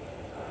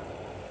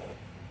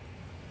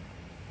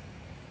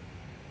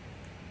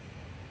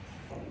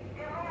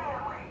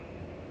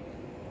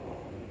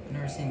 I've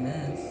never seen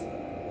this.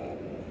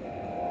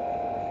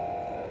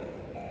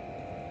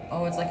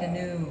 Oh, it's like a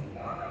new.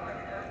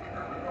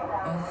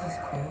 Oh, this is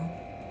cool.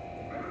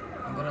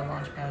 I'll go to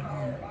Launchpad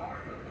 1.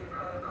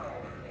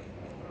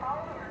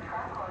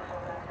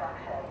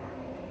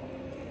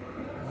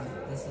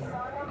 This is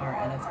our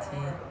NFT.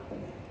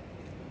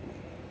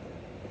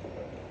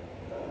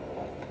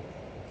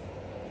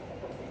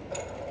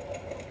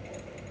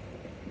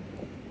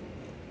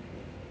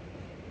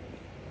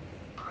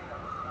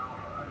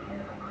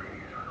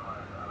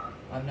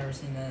 I've never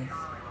seen this.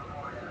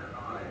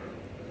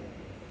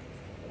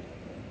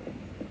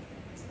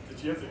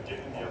 Did you have to get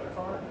in the other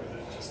car, or did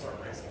it just start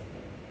racing?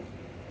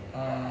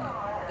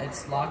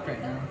 It's locked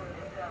right now,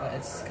 but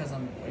it's because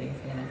I'm waiting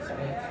for the next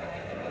race.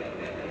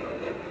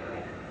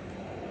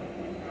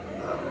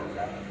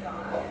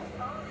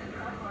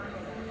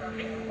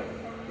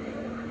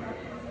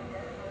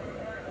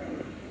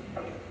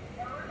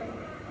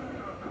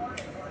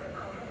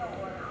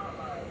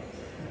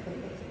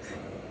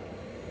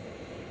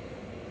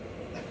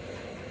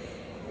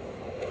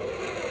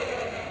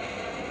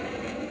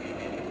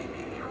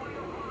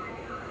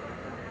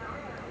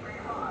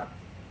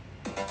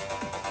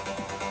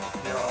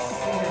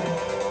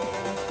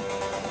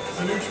 It's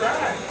a new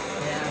track.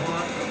 Yeah.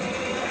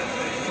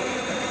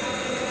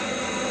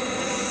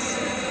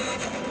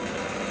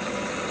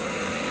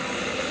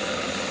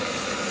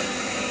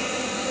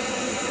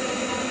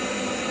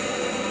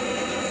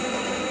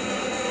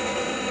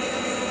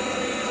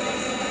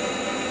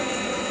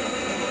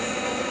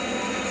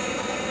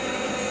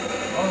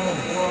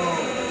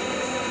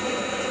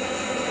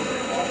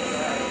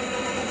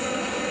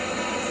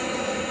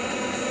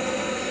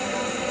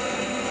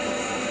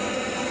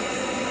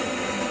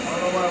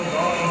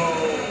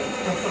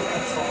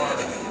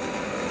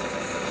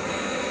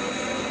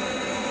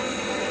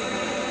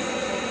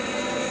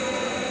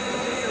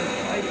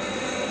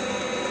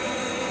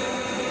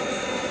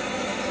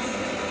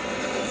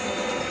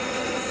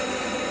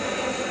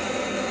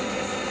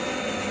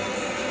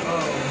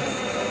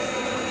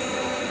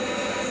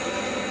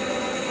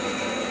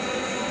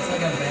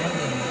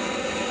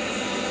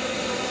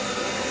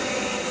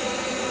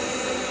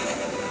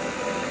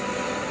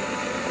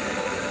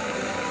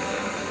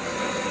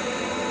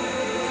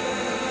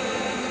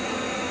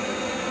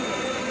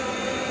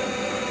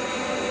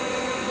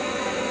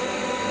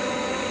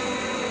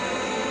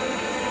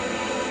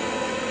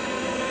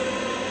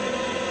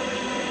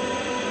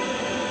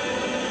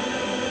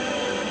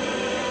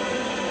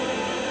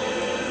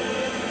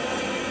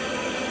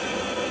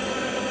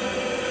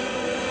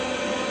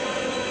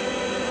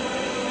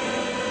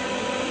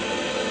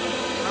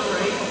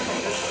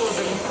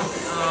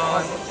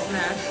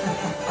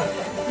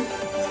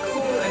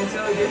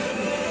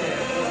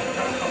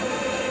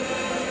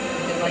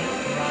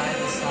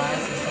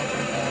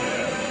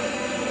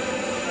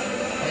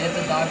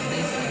 dodge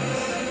these things.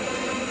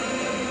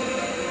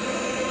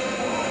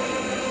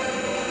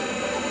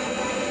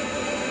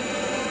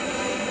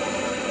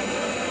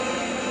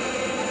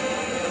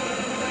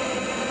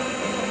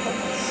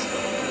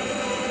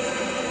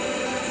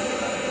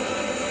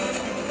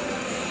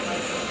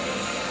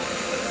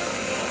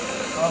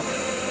 Oh.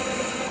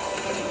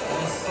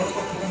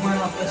 I went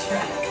off the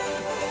track.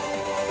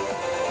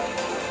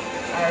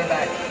 Alright,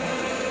 back.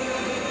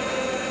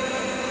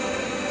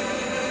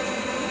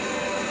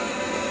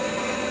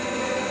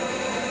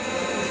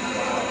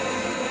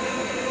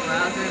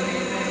 Clouds are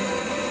amazing.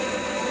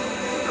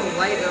 The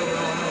light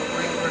overall, how the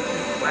light works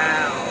is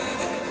wow.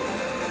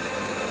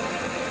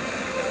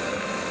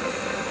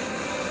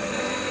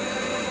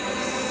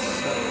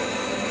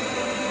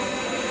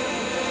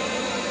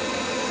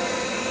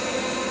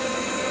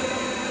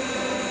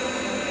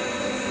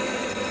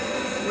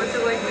 What's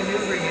it like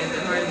maneuvering it? Is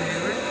it hard to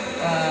maneuver?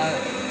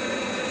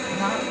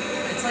 Not,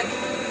 it's like,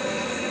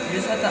 you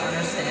just have to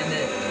understand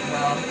it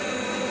well.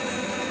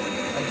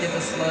 Like, get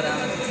the slow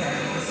down at the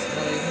turns,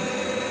 really,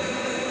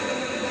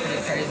 pretty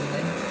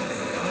crazily.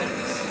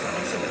 Nice. That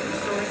makes it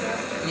booster like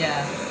that?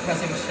 Yeah,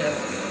 pressing shift.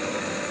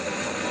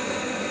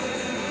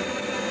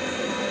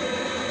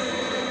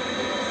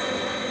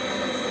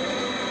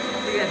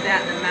 You got that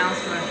and the mouse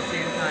going at the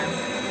same time.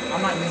 I'm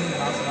not using the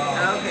mouse at all.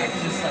 Oh, okay.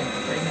 It's just like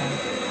freehand.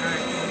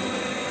 Alright, cool.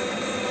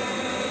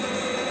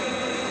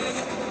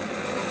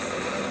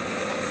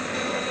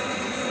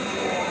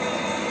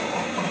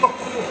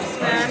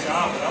 Nice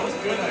job. That was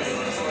good how you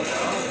went slow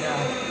down. Yeah.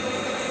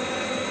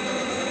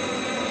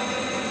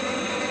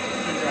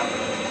 Figure out the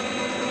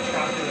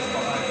calculus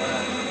behind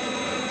that.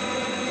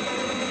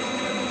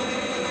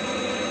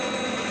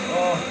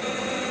 Oh.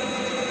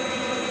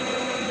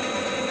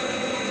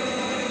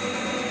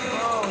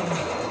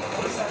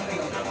 What is that thing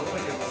up there? It looks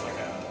like it was like a...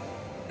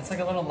 It's like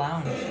a little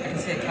lounge. I can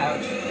see a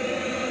couch.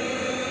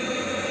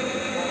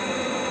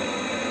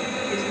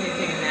 Just need to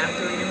take a nap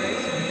during your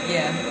race?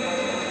 Yeah.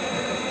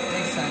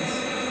 Makes sense.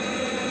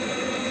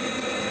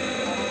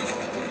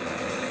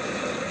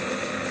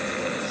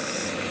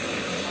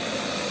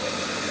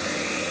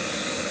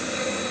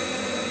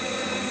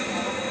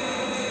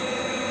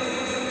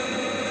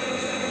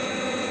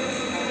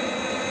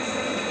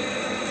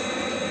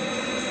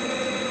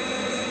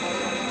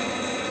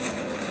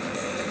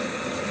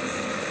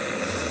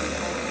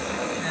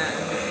 That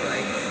is just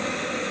like...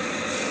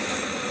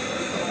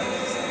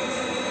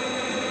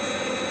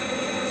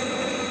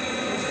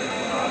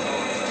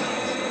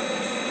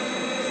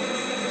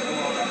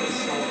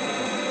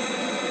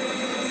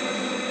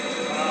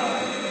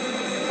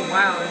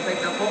 Wow, it's like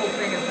the whole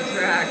thing is the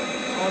track.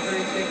 All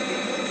 360.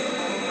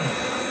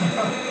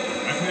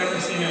 I've never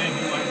seen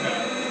anything like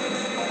that.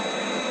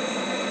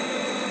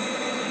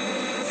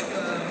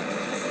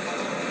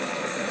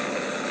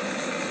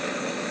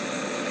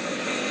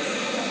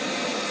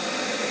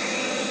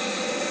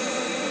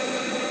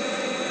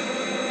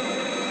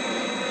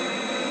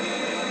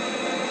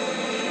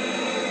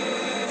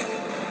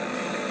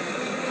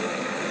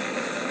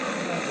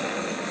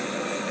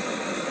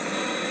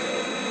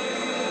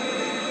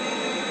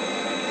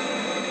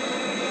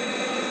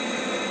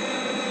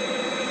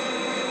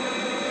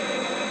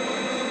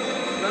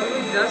 Well, we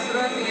dusted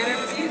off the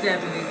NFTs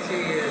after these 2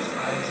 years.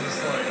 I was just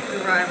like...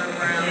 Driving I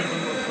can't around.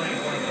 believe we're playing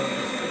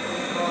Cornucopias.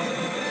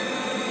 Awesome.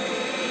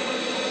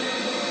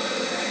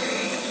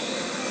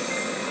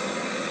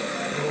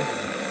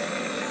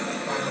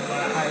 Final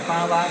lap. Alright,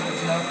 final lap.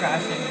 There's no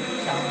crashing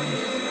challenge.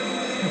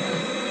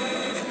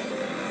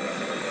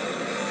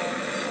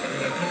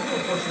 Yeah, people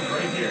are pushing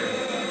right here.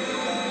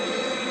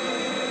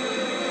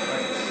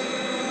 Nice.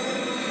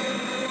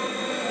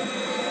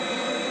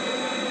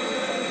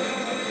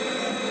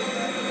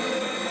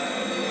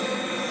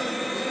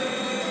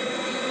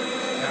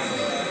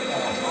 That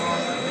was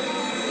awesome.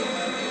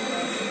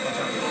 Watch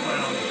out for the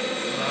lounge.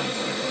 The lounge is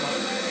gonna come up.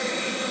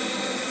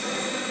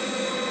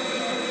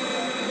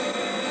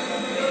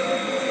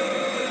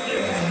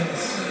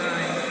 Yes.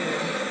 Nice,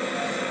 dude.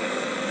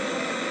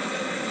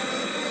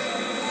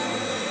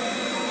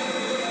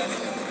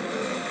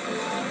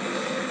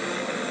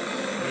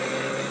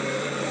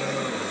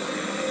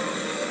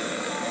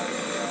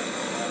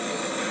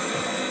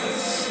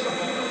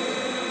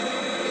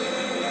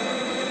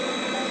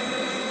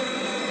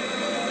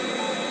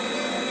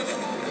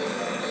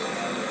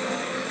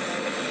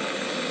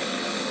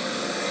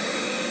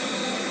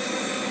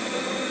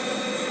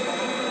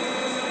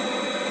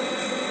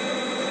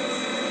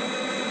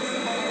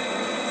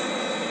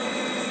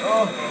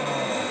 Oh,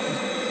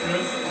 Good?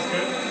 It's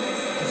good?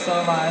 it's so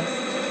alive.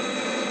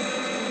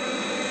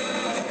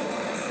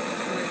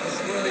 Like the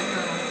swirly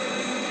tunnel.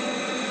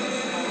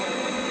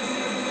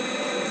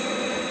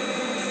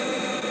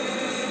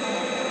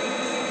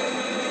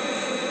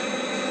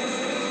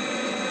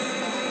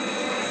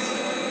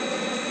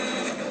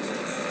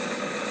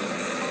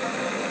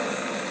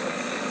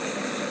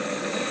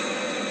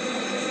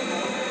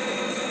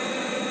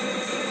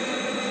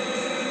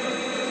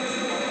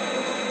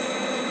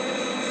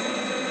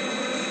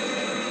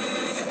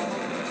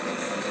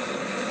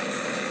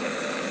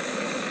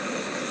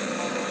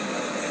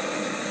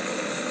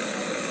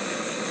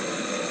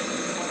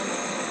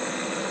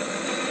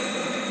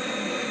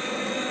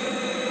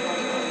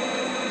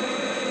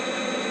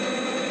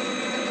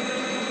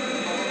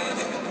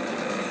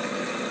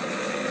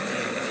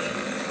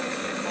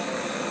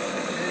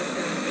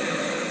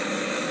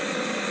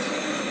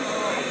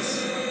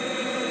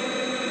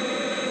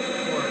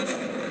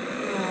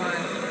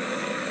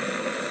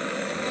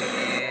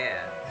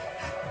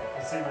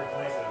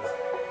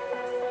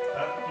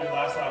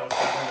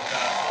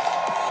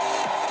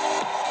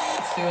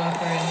 It's too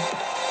awkward.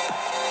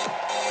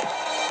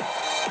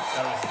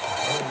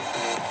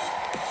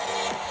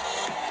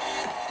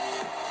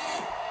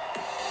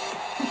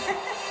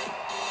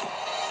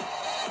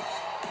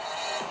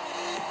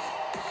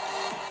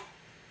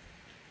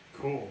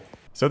 Cool.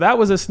 So that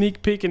was a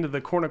sneak peek into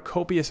the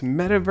Cornucopias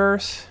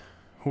Metaverse,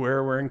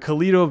 where we're in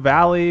Calido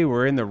Valley,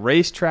 we're in the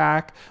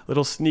racetrack,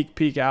 little sneak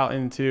peek out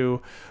into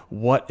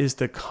what is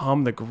to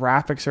come. The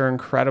graphics are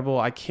incredible.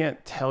 I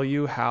can't tell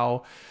you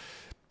how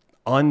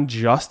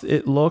unjust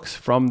it looks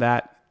from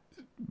that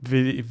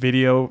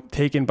video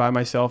taken by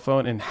my cell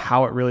phone and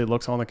how it really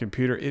looks on the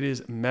computer. It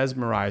is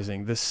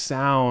mesmerizing. The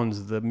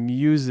sounds, the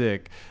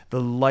music, the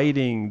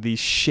lighting, the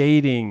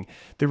shading,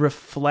 the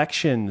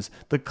reflections,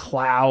 the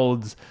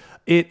clouds.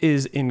 It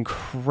is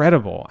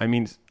incredible. I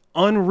mean,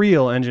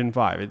 Unreal Engine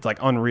 5. It's like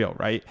Unreal,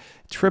 right?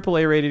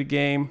 AAA rated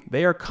game.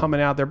 They are coming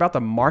out. They're about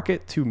to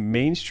market to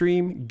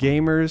mainstream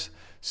gamers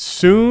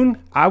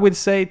soon. I would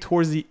say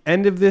towards the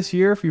end of this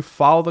year, if you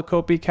follow the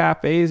COPI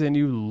cafes and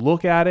you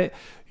look at it,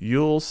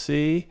 you'll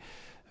see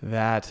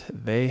that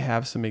they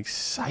have some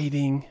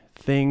exciting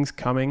things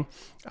coming.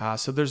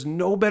 So there's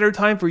no better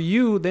time for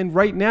you than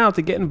right now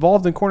to get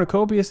involved in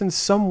Cornucopias in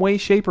some way,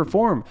 shape, or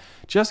form.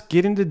 Just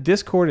get into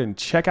Discord and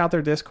check out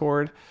their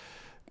Discord.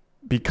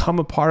 Become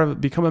a part of it,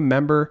 become a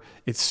member.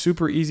 It's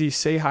super easy.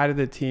 Say hi to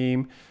the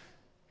team.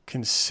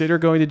 Consider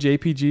going to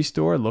JPG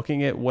Store,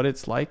 looking at what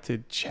it's like to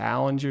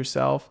challenge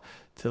yourself,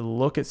 to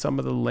look at some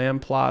of the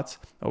land plots.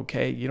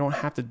 Okay, you don't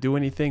have to do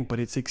anything, but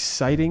it's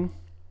exciting.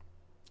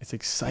 It's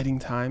exciting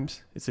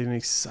times. It's an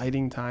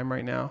exciting time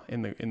right now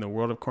in the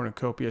world of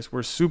Cornucopias.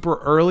 We're super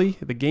early.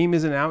 The game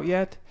isn't out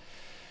yet.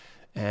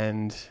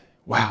 And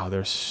wow,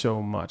 there's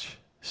so much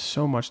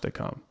to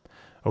come.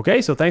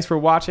 Okay, so thanks for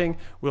watching.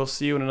 We'll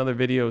see you in another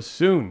video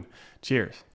soon. Cheers.